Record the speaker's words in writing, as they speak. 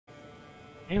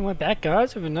And we're back,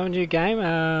 guys, with another new game,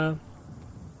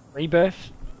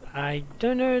 Rebirth. I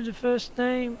don't know the first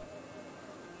name.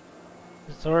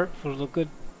 I saw it, thought it looked good.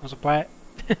 I was a play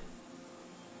it.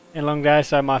 A long day,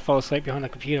 so I might fall asleep behind the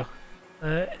computer.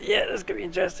 Yeah, this is gonna be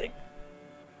interesting.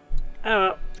 Oh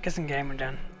well, let's get some gaming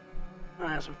done. I'll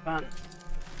have some fun.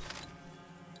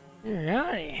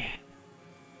 Alrighty.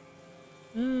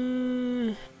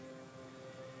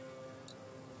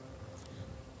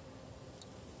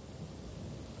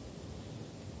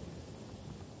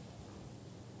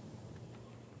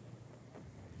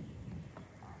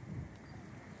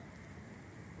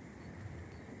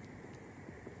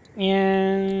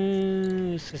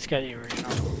 Yes, let's get the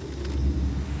original.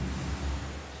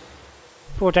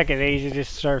 We'll take it easy,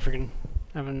 just so freaking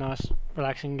have a nice,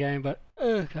 relaxing game, but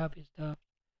copy stuff.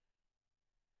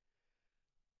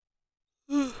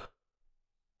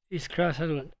 Jesus Christ,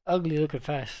 that's an ugly looking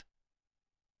face.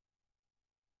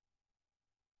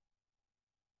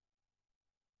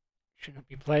 Shouldn't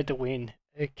be played to win.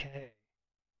 Okay.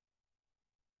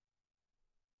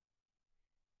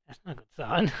 That's not a good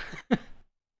sign.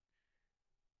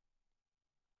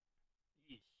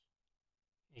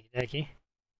 Okie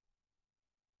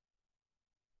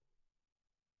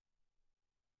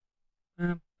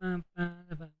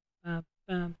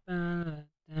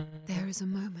There is a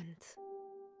moment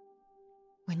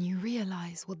when you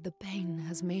realize what the pain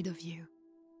has made of you.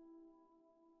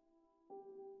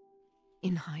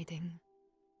 In hiding,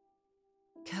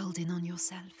 curled in on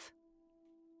yourself,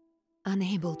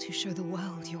 unable to show the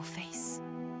world your face.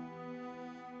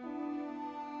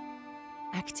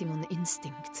 Acting on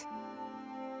instinct,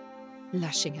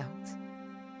 lashing out,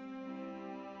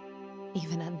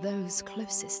 even at those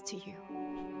closest to you.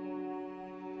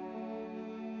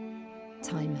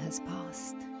 Time has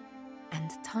passed, and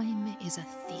time is a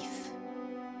thief.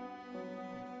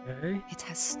 Okay. It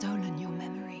has stolen your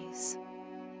memories.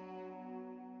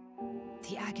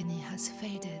 The agony has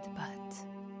faded, but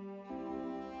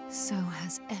so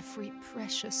has every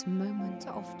precious moment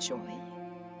of joy.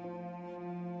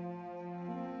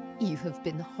 You have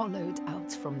been hollowed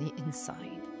out from the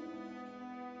inside,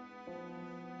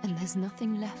 and there's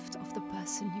nothing left of the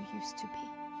person you used to be.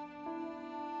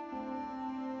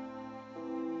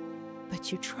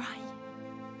 But you try.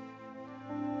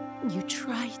 You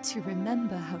try to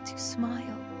remember how to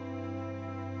smile.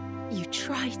 You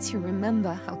try to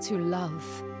remember how to love.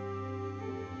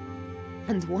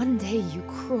 And one day you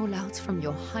crawl out from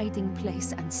your hiding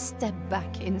place and step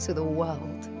back into the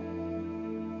world.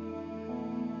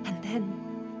 And then,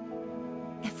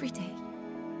 every day,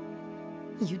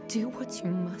 you do what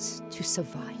you must to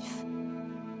survive.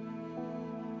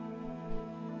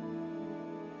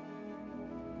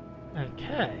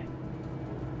 Okay.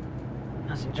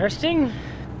 That's interesting.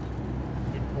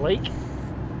 Bit bleak.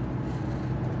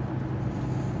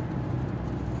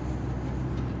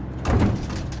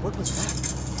 What was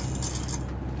that?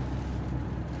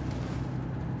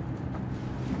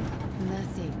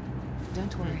 Nothing.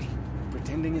 Don't worry.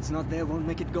 Pretending it's not there won't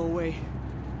make it go away.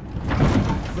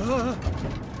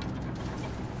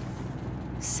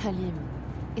 Salim,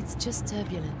 it's just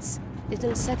turbulence.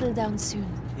 It'll settle down soon.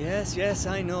 Yes, yes,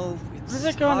 I know. What does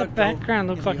that go in the hard, background?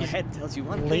 though. Looks like Your he's head tells you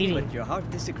one bleeding. thing, but your heart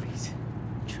disagrees.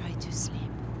 Try to sleep.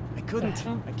 I couldn't.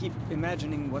 hell? I keep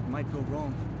imagining what might go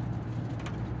wrong.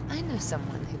 I know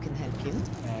someone who can help you.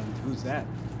 And who's that?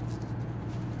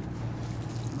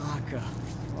 Maka.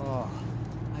 Oh,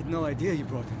 I'd no idea you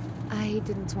brought him. I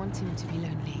didn't want him to be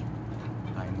lonely.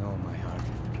 I know, my heart.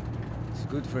 It's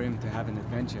good for him to have an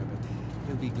adventure, but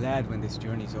he'll be glad when this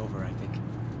journey's over, I think.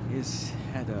 He's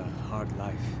had a hard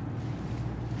life.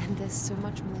 And there's so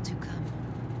much more to come.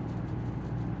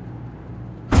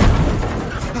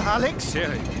 Alex?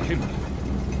 Yeah, him.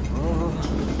 Oh,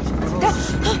 Up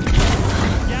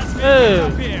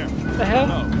here. what the hell?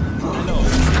 Hello.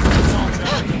 Sandra,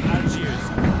 Algiers.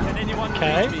 Can anyone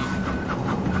Okay. read me?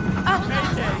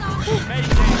 Mayday.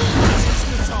 Mayday. This is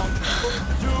the song.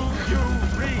 Do you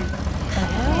read?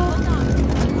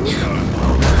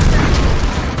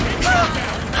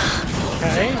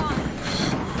 Okay.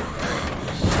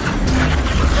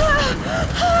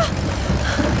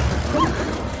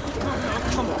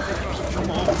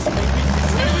 Come on.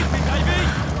 Stay with me, baby.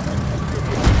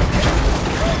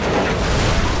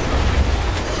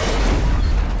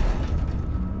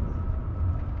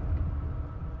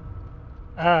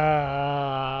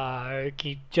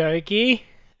 Okie dokie.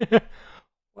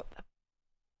 What the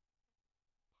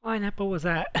pineapple was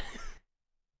that?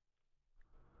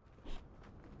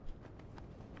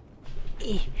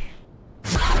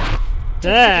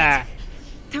 There!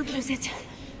 Don't lose it.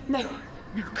 No,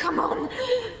 no, come on.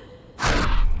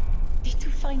 Need to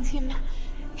find find him.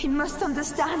 He must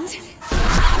understand.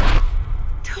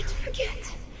 Don't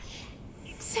forget.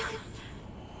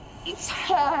 It's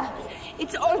her.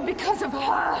 It's all because of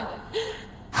her.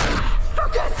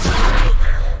 Focus!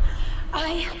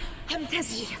 I am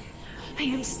Tessie. I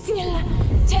am still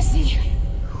Tessie.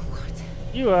 What?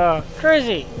 You are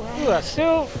crazy. You are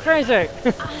still crazy.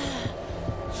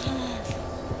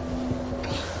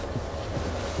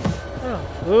 Oh.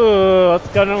 Ooh, what's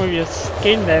going on with your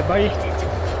skin there, buddy?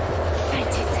 Fight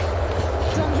it.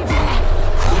 Don't give up.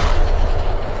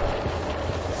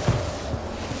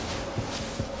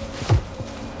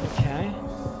 Okay.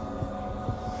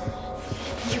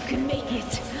 You can make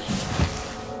it.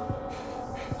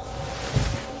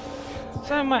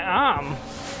 So my arm.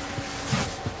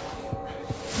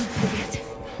 Don't forget.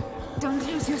 Don't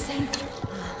lose yourself.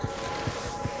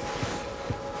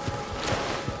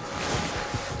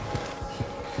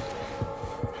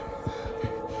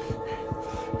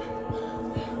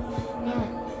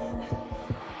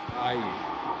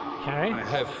 Okay. I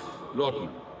have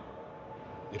laudanum.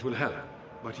 It will help,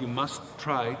 but you must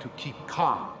try to keep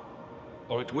calm,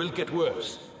 or it will get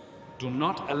worse. Do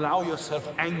not allow yourself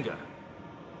anger.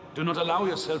 Do not allow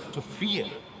yourself to fear.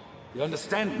 You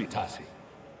understand me, Tassi?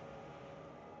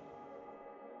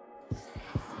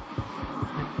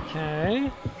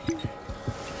 Okay.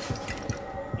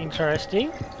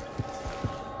 Interesting.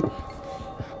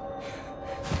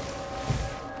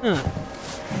 Huh.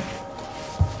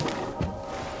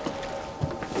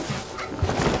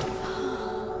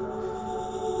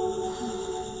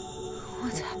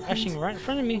 What happened? Flashing right in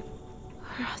front of me.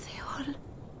 Where are they all?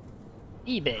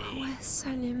 eBay. Where's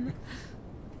Salim?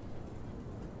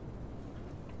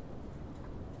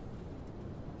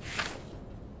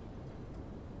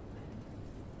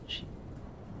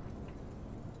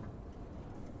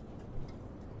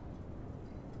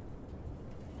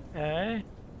 Okay.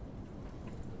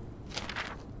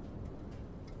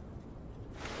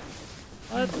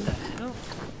 What the hell?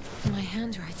 My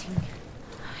handwriting.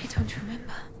 I don't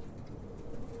remember.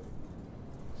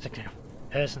 Second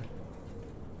person.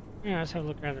 Yeah, let's have a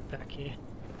look around the back here.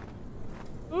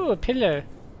 Ooh, a pillow.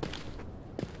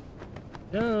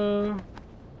 No.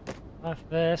 Life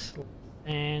vest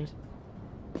and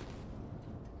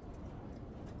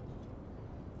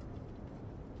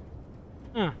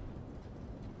huh.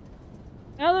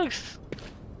 That looks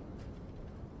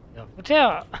Eiffel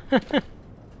Tower.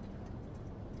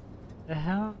 The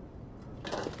hell?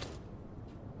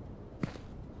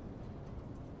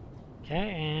 Okay,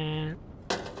 and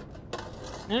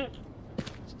no,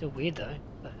 still weird though.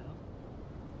 What the hell?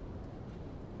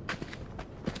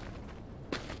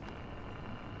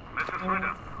 Mrs.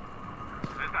 Ritter,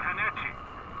 Mr. Hanechi.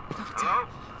 Hello?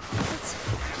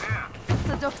 It's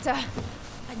the doctor.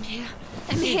 I'm here.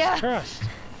 I'm here. Trust.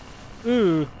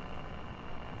 Ooh.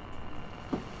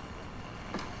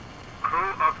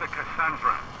 Crew of the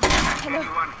Cassandra. Hello.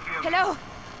 Anyone hear me? Hello.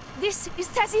 This is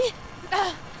Tassie. Damn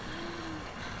it.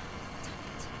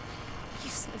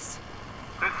 Useless.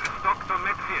 This is Dr.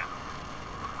 Metzia.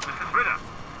 Mrs. Ritter.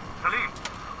 Salim.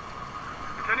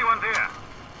 Is anyone there?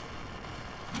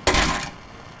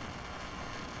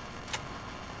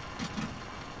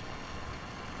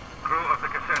 Crew of the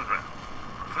Cassandra.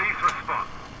 Please respond.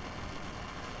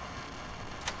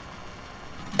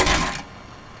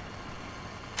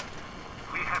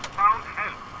 We have found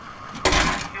help.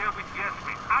 Here with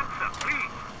Yasmin. Answer,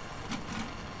 please.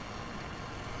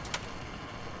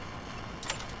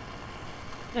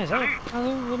 Yeah, is that how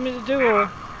long you want me to do or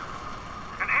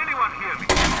Can anyone hear me?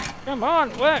 come on,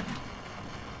 what?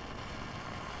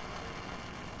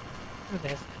 Oh,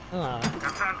 there's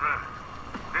Cassandra,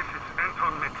 this is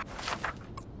Anton Metz.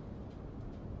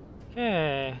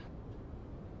 okay.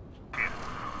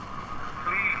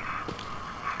 Please,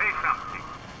 say something.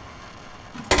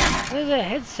 Where's the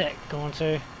headset going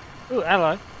to? Ooh,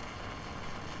 hello.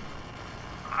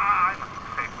 I must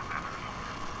say for that.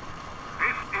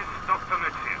 This is Dr.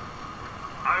 Metzia.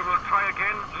 I will try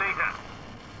again later.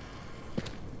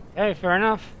 Okay, fair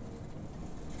enough.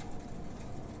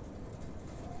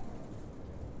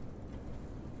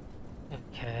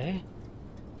 Okay.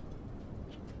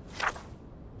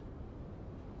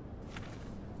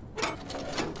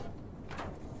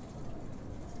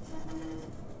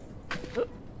 Oh.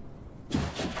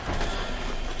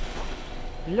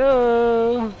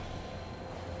 Hello.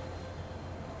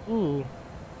 Ooh.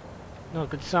 Not a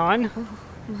good sign.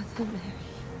 Mother Mary.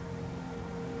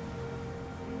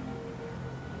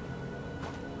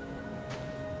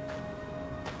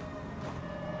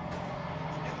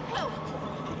 Help!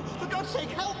 For God's sake,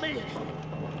 help me!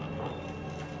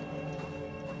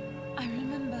 I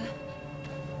remember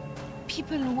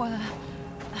people were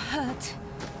hurt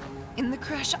in the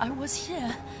crash. I was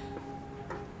here,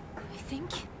 I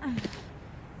think.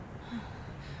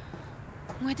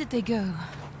 Where did they go?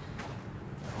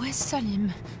 Where's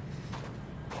Salim?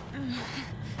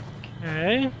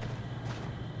 Okay.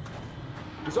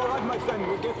 It's all right, my friend.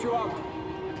 We'll get you out.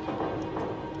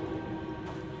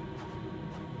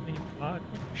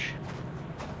 Luggage.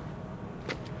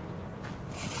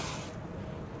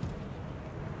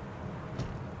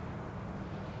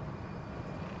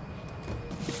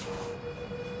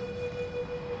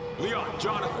 Leon,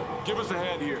 Jonathan, give us a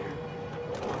hand here.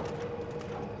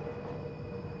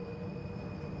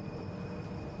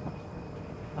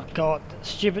 Oh god, that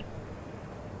stupid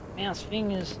mouse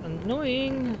thing is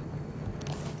annoying.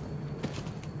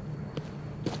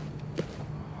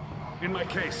 In my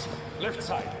case. Left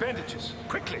side, bandages,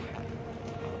 quickly.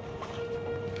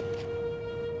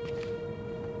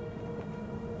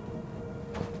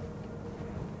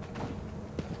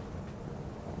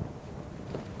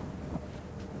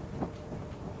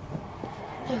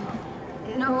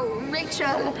 No,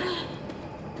 Rachel!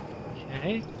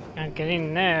 Okay, can't get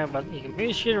in there, but you can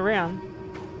move shit around.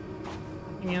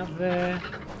 Nothing out there.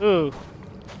 Ooh.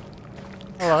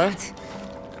 Hello. God.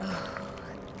 Oh,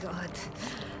 God.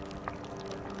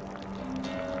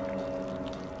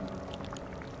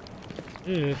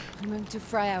 Ooh. I'm going to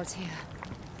fry out here.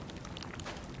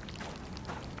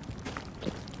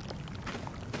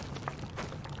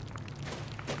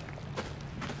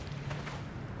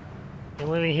 I can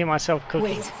literally hear myself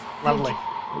cooking. Wait. Lovely.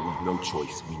 But we've no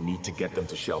choice. We need to get them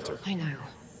to shelter. I know.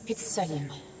 It's Salim.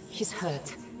 He's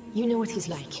hurt. You know what he's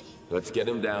like. Let's get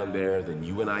him down there, then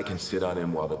you and I can sit on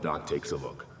him while the doc takes a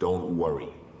look. Don't worry.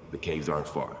 The caves aren't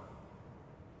far.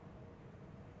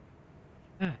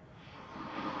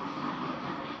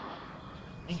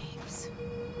 Caves.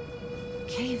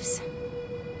 Caves.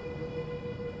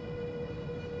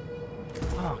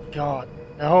 Oh god.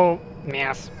 The whole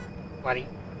mouse bloody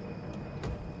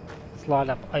slide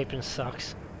up open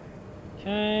sucks.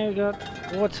 Okay, we got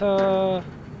water.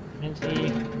 Empty.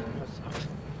 That sucks.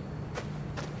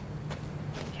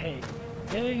 Okay.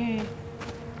 Okay.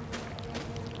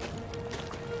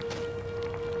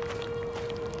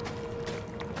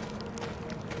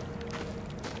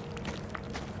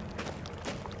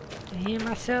 I hear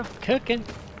myself cooking.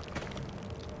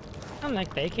 I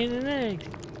like bacon and eggs.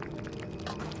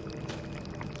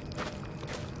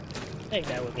 Take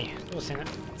that with me. We'll send it.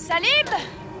 Salim!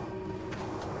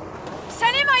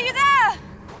 Salim, are you there?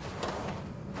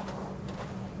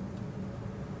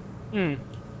 Hmm.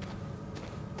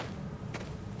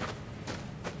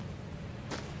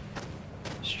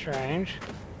 Strange.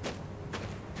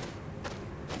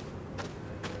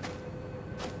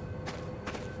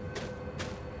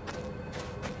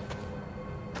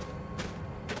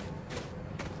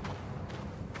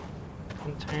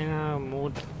 Container,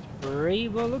 more debris,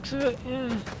 by the looks of it,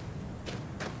 yeah.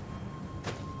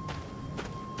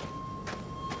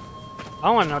 I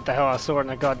want to know what the hell I saw in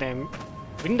the goddamn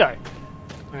window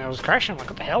when I was crashing. Like,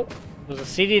 what the hell? It was a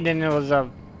city, then there was a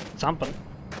something.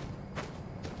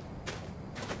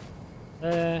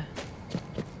 Oh,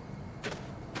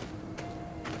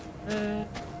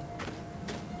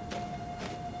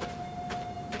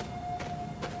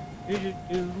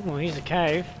 here's a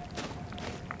cave.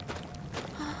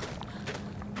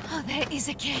 Oh, there is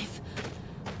a cave.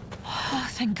 Oh,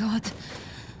 thank God.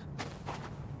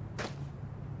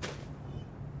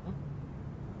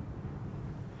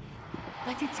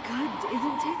 But it's good,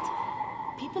 isn't it?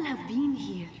 People have been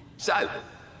here. So,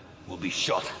 we'll be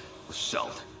shot with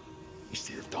salt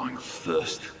instead of dying of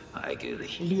thirst. I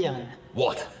agree. Leon.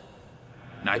 What?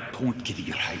 No point getting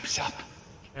your hopes up.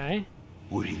 Okay.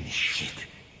 We're in this shit.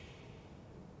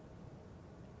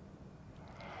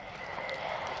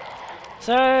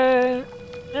 So,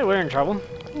 yeah, we're in trouble.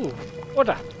 Ooh,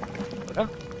 water.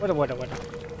 Water.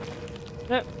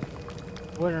 Yep.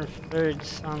 Water and food,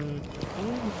 something.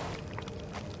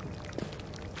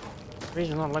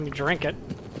 Reason not let me drink it.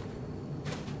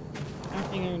 I don't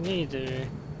think I need to.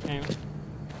 Okay.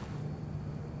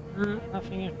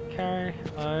 Nothing to carry.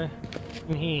 Hello.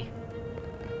 In here.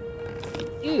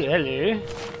 Ooh, hello.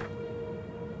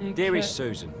 Okay. Dearest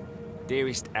Susan,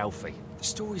 dearest Alfie, the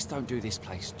stories don't do this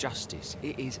place justice.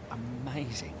 It is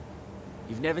amazing.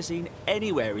 You've never seen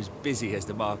anywhere as busy as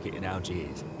the market in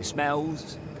Algiers. The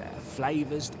smells, the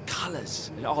flavours, the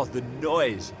colours, and oh, the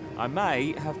noise. I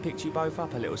may have picked you both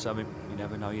up a little something. You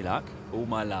never know your luck. All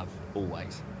my love,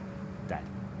 always. Dad.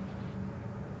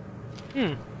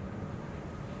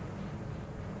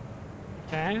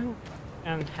 Okay.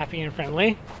 And happy and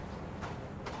friendly.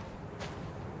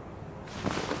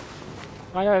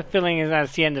 I got a feeling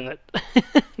that's the end of it.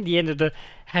 The end of the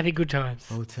happy good times.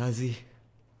 Oh, Tazi,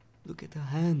 look at the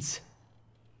hands.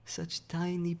 Such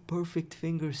tiny, perfect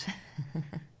fingers.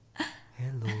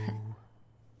 Hello.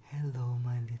 Hello,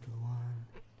 my little one.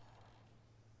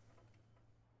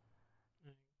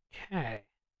 Okay.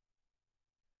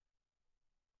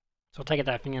 So I'll take it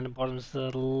that thing on the bottom is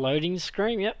the loading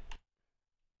screen, yep.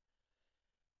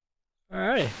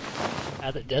 Alright.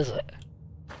 Out the desert.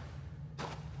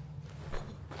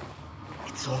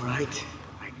 It's alright.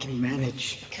 I can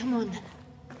manage. Come on.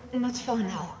 Not far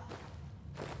now.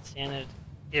 Sounded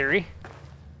eerie.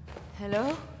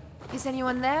 Hello? Is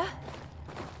anyone there?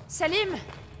 Salim!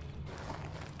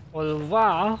 Well,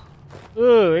 wow.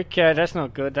 Ooh, okay, that's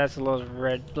not good. That's a lot of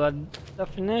red blood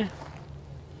stuff in there.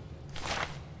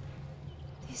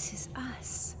 This is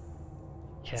us.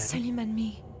 Okay. Salim and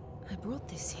me. I brought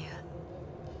this here.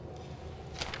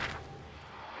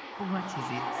 What is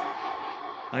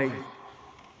it?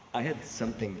 I had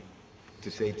something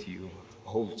to say to you. A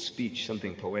whole speech,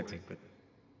 something poetic, but...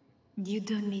 You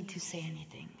don't need to say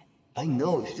anything. I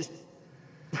know, it's just...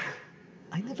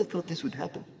 I never thought this would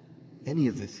happen. Any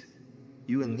of this.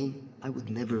 You and me, I would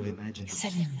never have imagined it.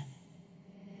 Salim,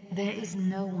 there is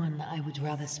no one I would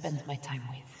rather spend my time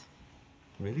with.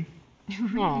 Really?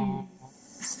 Really? Aww.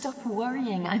 Stop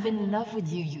worrying. I'm in love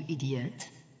with you, you idiot.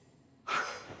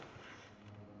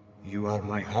 You are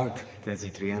my heart,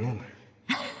 Tazi Trianon.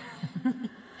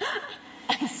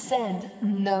 I said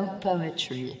no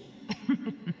poetry.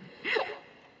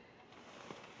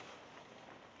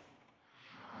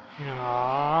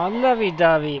 Aww,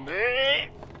 lovey-dovey.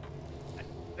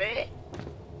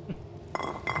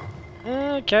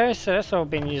 Okay, so that's all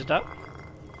been used up.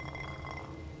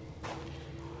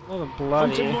 All the blood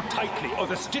Hold him here. more tightly, or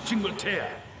the stitching will tear.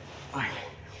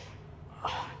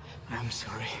 I'm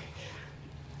sorry.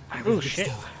 I will be shit.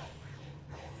 still.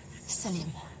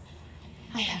 Salim,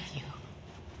 I have you.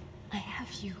 I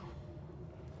have you.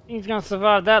 He's gonna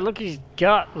survive that. Look at his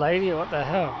gut, lady. What the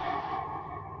hell?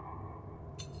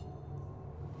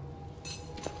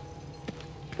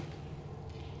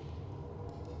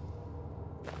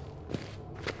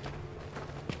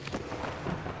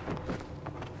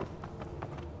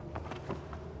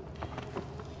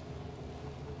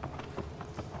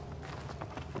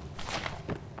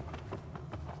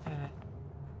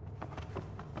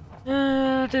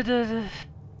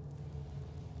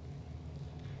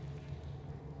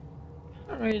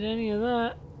 Can't read any of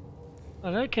that.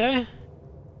 But okay.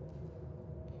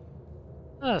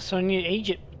 Oh, so new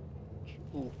Egypt.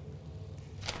 Cool.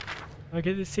 I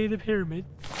get to see the pyramid.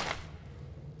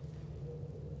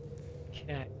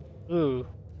 Okay. Ooh.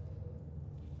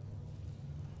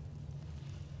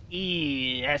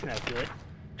 Eee, that's not good.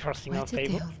 Crossing Where off did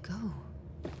people. they all go?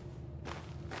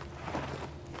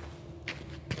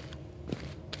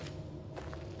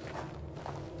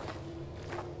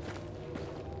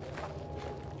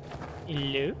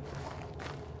 Hello.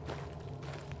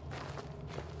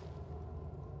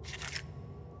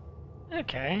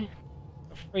 Okay.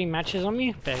 Got 3 matches on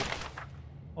me. Better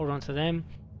hold on to them.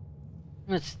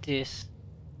 What's this?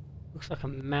 Looks like a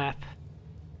map.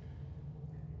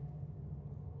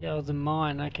 Yeah, oh, the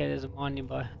mine. Okay, there's a mine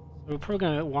nearby. We're probably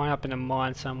gonna wind up in a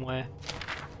mine somewhere.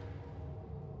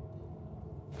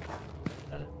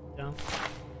 That dumb.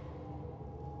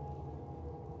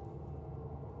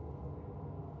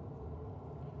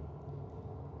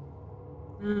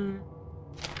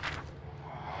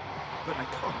 But I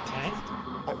can't. Okay.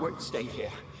 I won't stay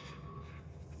here.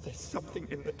 There's something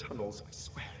in the tunnels, I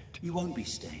swear it. You won't be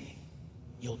staying.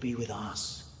 You'll be with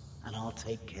us, and I'll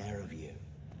take care of you.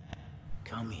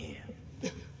 Come here.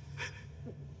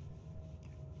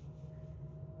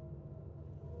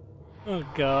 Oh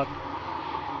god.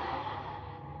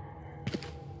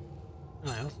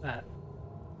 Oh, what's that?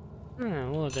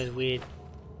 Oh, what are those weird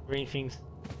green things?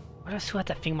 Why do I still have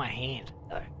that thing in my hand?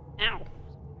 Oh, ow!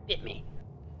 Bit me.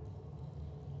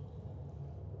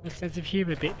 My sense of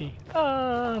humor bit me.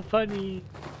 Ah, funny.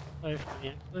 So funny,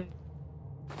 actually.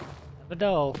 Have a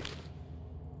doll.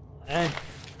 Eh.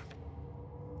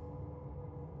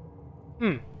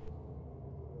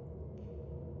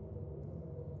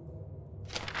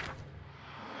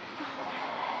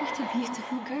 What a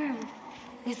beautiful girl.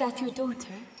 Is that your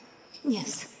daughter?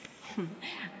 Yes.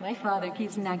 My father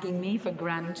keeps nagging me for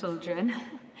grandchildren.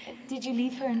 Did you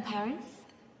leave her in Paris?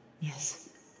 Yes.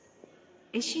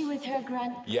 Is she with her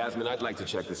Yasmin, I'd like to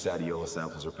check the Sadiola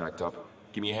samples are packed up.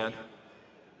 Give me a hand.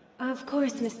 Of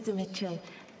course, Mr. Mitchell.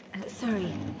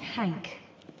 Sorry, Hank.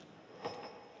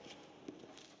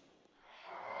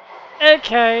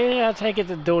 Okay, I'll take it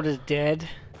the daughter's dead.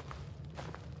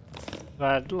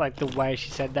 But like the way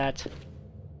she said that.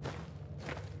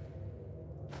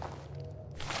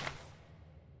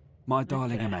 My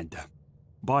darling Amanda,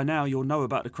 by now you'll know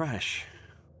about the crash.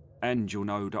 And you'll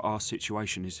know that our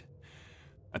situation is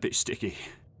a bit sticky.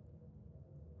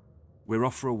 We're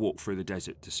off for a walk through the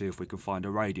desert to see if we can find a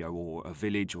radio or a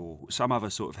village or some other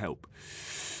sort of help.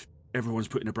 Everyone's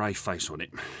putting a brave face on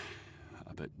it,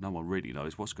 but no one really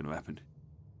knows what's going to happen.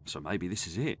 So maybe this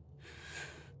is it.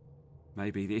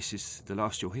 Maybe this is the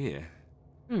last you'll hear.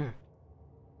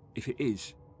 If it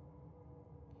is,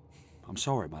 I'm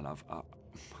sorry, my love. I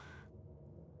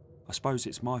suppose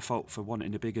it's my fault for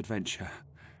wanting a big adventure.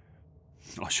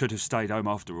 I should have stayed home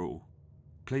after all.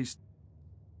 Please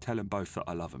tell them both that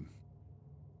I love them.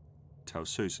 Tell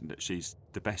Susan that she's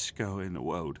the best girl in the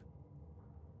world.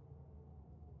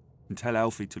 And tell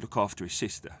Alfie to look after his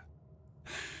sister.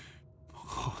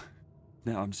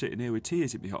 Now I'm sitting here with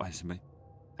tears in my eyes and my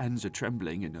hands are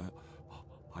trembling and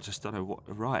I just don't know what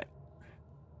to write.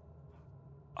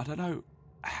 I don't know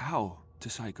how to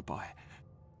say goodbye.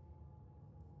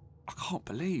 I can't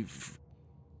believe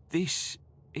this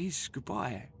is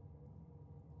goodbye.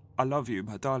 I love you,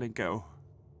 my darling girl.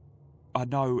 I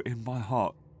know in my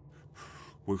heart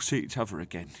we'll see each other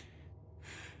again.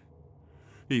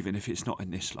 Even if it's not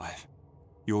in this life.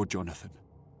 You're Jonathan.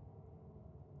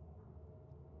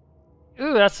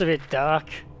 Ooh, that's a bit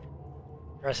dark.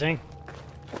 Depressing.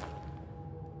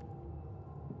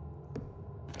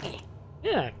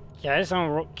 Yeah, okay,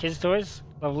 some kids' toys.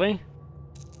 Lovely.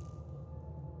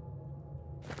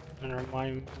 And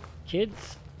remind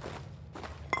kids.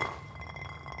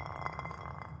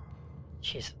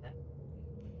 Jeez.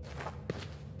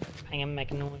 Hang on, make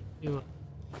a noise. Do it.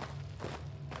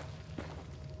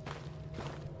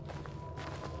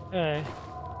 Okay.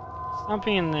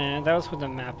 Something in there. That was what the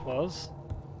map was.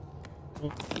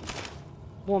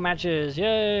 More matches.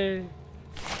 Yay!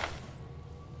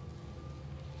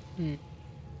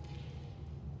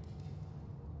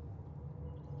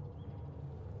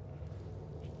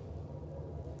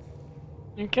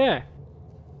 Okay.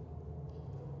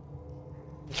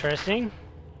 Interesting.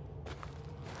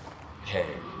 Hey,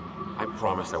 I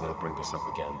promise I won't bring this up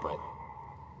again, but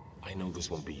I know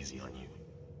this won't be easy on you.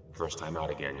 First time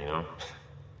out again, you know?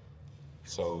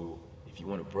 So, if you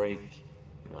want a break,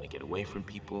 you want to get away from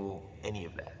people, any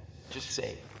of that, just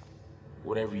say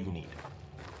whatever you need.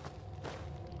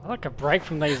 I like a break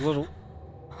from these little...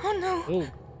 Oh no! Oh,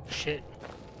 shit.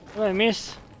 What did I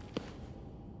miss?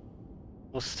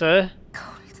 Or sir?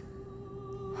 Cold.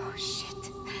 Oh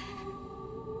shit.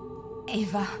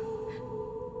 Ava.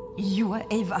 You are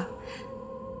Ava.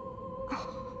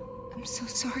 Oh, I'm so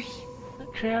sorry.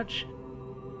 Crouch.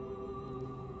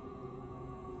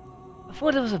 I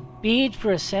thought it was a beard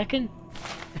for a second.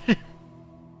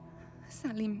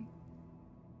 Salim,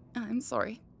 I'm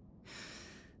sorry.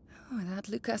 Without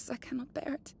Lucas, I cannot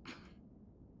bear it.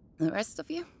 The rest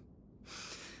of you,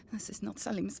 this is not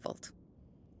Salim's fault.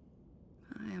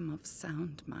 I am of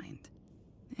sound mind.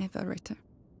 Eva Ritter.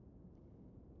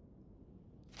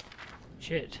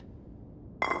 Shit.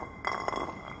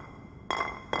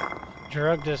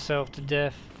 Drugged herself to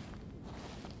death.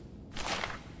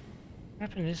 What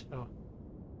happened to this fella?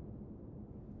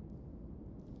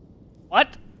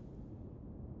 What?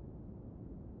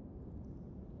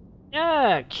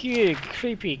 Yeah, cute,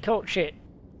 creepy, cult shit.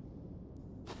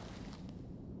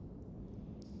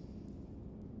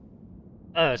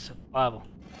 Oh, it's a Bible.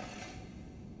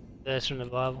 Verse from the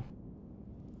Bible.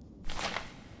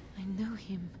 I know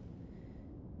him.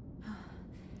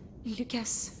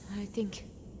 Lucas, I think.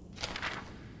 I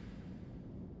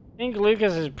think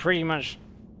Lucas is pretty much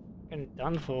been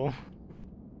done for.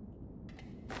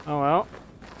 Oh well.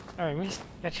 Alright, miss.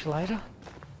 Catch you later.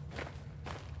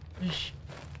 Ish.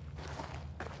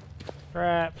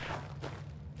 Crap.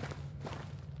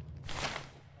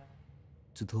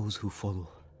 To those who follow,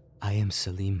 I am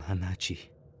Salim Hanachi.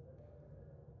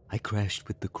 I crashed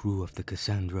with the crew of the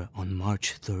Cassandra on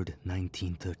March 3rd,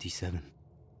 1937.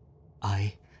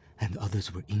 I and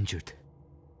others were injured.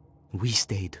 We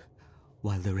stayed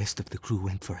while the rest of the crew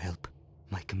went for help.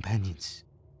 My companions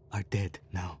are dead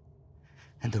now,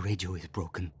 and the radio is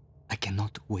broken. I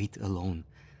cannot wait alone.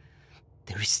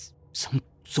 There is some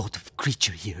sort of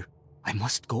creature here. I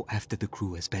must go after the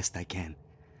crew as best I can.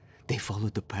 They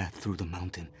followed the path through the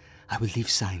mountain. I will leave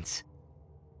signs.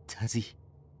 Tazi,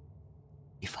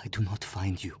 if I do not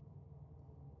find you,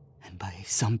 and by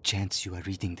some chance you are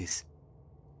reading this,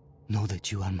 know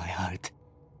that you are my heart.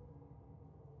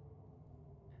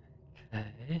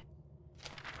 Okay.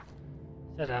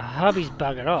 So the hubby's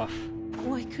buggered off.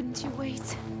 Why couldn't you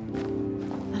wait?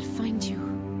 I'll find you.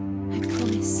 I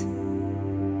promise.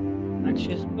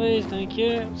 Matches, please, thank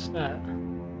you. What's that?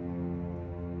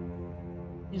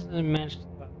 These are the matches.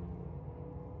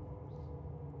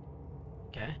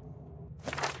 Okay.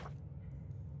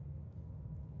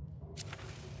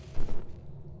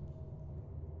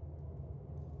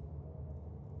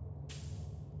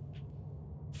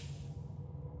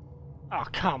 Oh,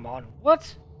 come on.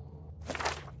 What?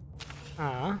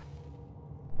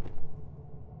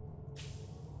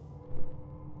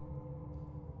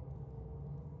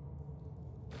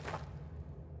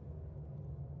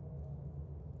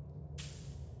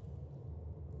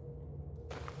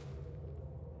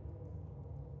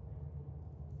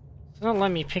 It's not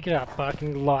letting me pick it up, but I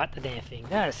can light the damn thing.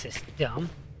 That is just dumb.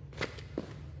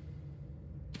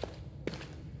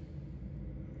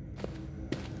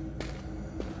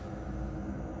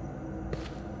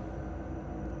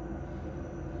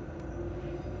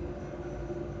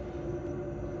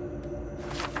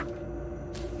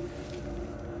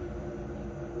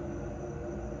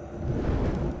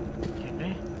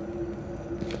 Okay.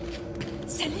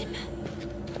 Salim?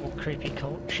 More creepy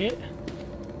cult shit.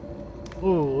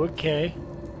 Ooh, okay.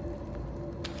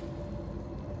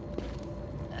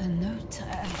 A note.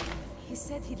 He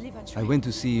said he'd leave a I went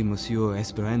to see Monsieur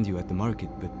Esperandio at the market,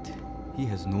 but he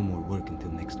has no more work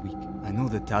until next week. I know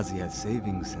that Tazi has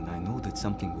savings, and I know that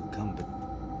something will come, but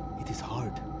it is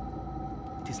hard.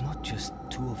 It is not just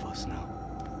two of us now.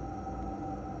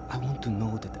 I want to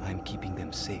know that I'm keeping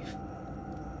them safe.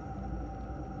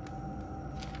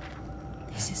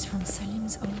 This is from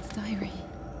Salim's old diary.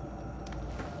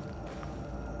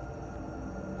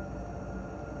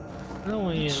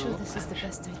 I'm sure this is the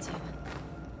best idea.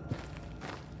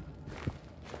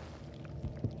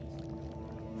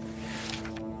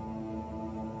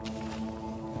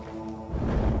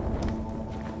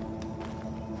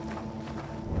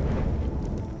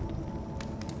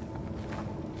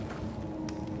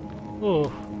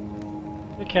 Ooh.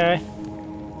 Okay.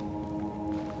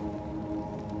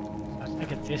 Let's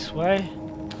take it this way.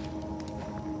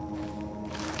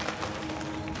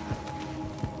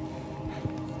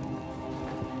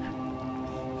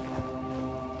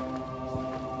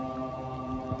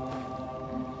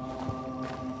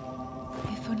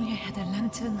 If only I had a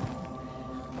lantern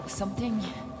or something.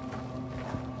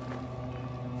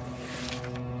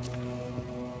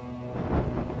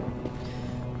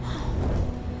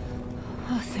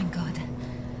 Oh, thank God.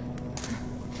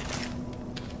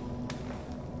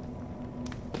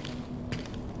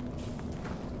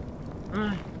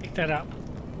 Pick that up.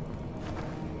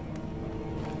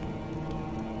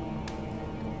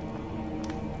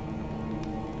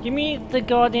 Give me the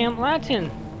goddamn lantern.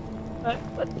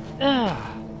 What?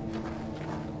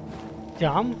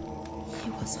 Dumb. He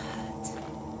was hurt.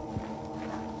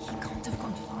 He can't have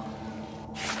gone far.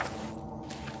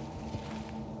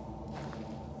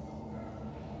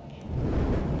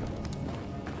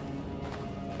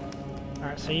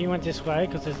 Alright, so you went this way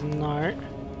because there's a note.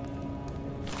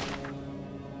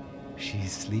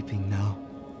 She's sleeping now.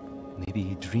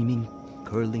 Maybe dreaming,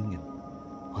 curling and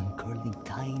uncurling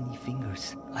tiny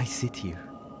fingers. I sit here,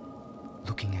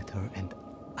 looking at her, and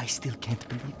I still can't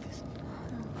believe this.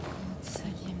 God,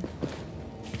 Salim.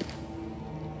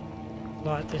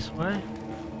 Light this way.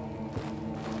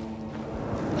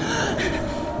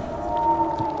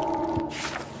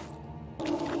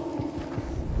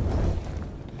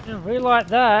 Yeah, relight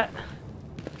that.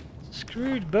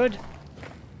 Screwed, bud.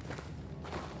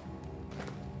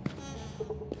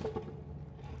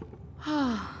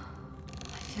 Ah,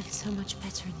 I feel so much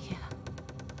better in here.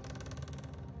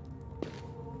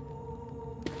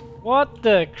 What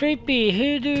the creepy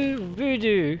hoodoo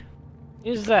voodoo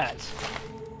is that?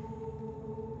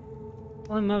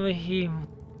 I'm over here.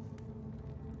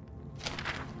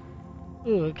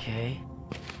 Ooh, okay.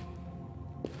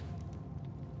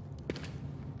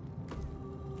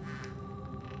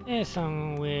 There's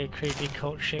some weird creepy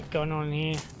cult shit going on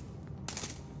here.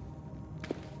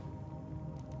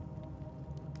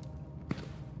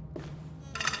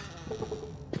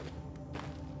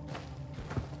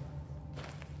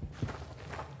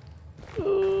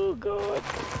 Oh God.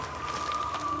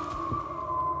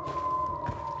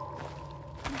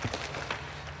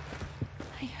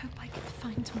 I hope I can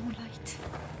find more light.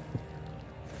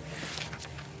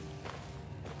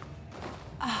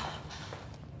 Ah,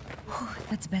 oh,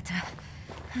 that's better.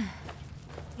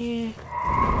 Yeah.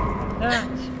 That.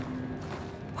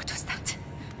 What was that?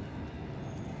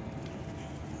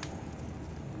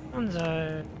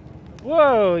 Hanzo.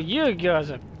 Whoa, you guys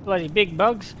are bloody big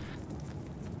bugs.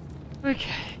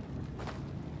 Okay.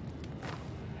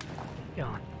 Go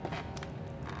on.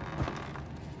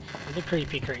 The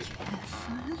creepy creep.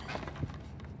 Careful.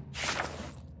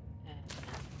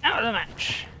 out of the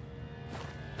match.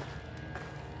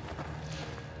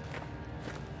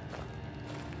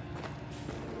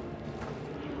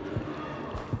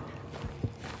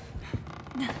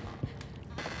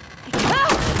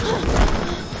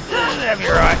 That'll be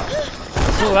right.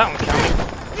 Saw that one coming.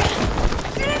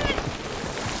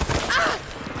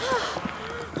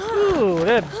 Ooh,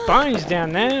 there are bones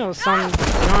down there, or some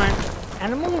giant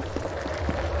animal.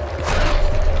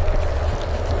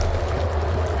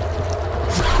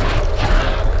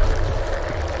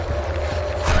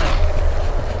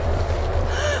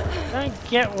 I don't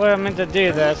get what I meant to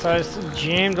do there, so I just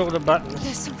jammed all the buttons.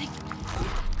 There's something.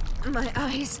 My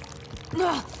eyes.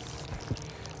 No.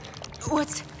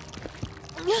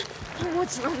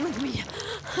 What's wrong with me?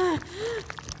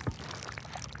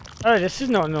 Oh, this is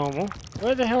not normal.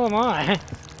 Where the hell am I?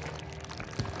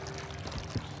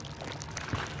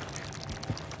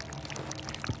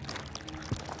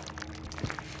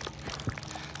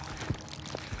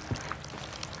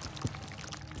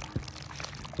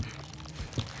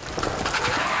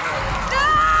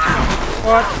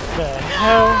 What the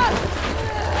hell?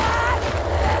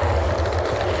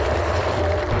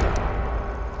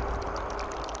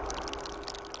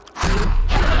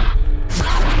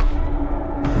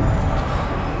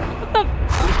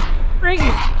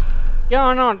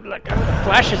 Going on? Like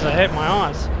flashes that hurt my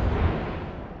eyes.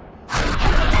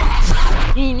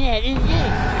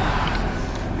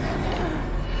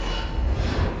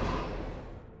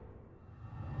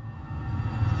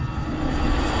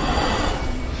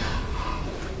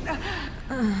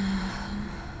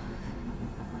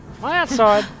 Am I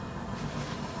outside?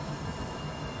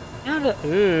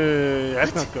 Ooh,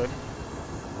 that's not good.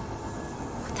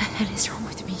 What the hell is wrong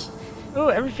with me? Oh,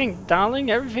 everything, darling,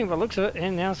 everything by the looks of it,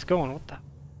 and now it's gone. What the?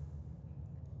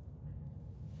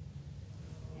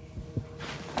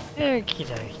 Okie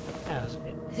dokie. That was a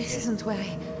bit. This isn't where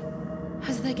I.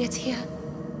 How did I get here?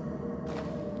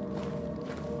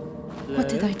 What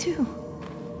did I do?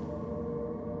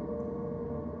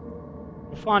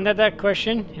 We'll find out that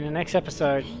question in the next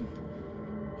episode.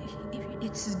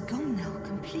 It's gone now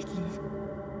completely.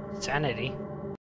 Sanity.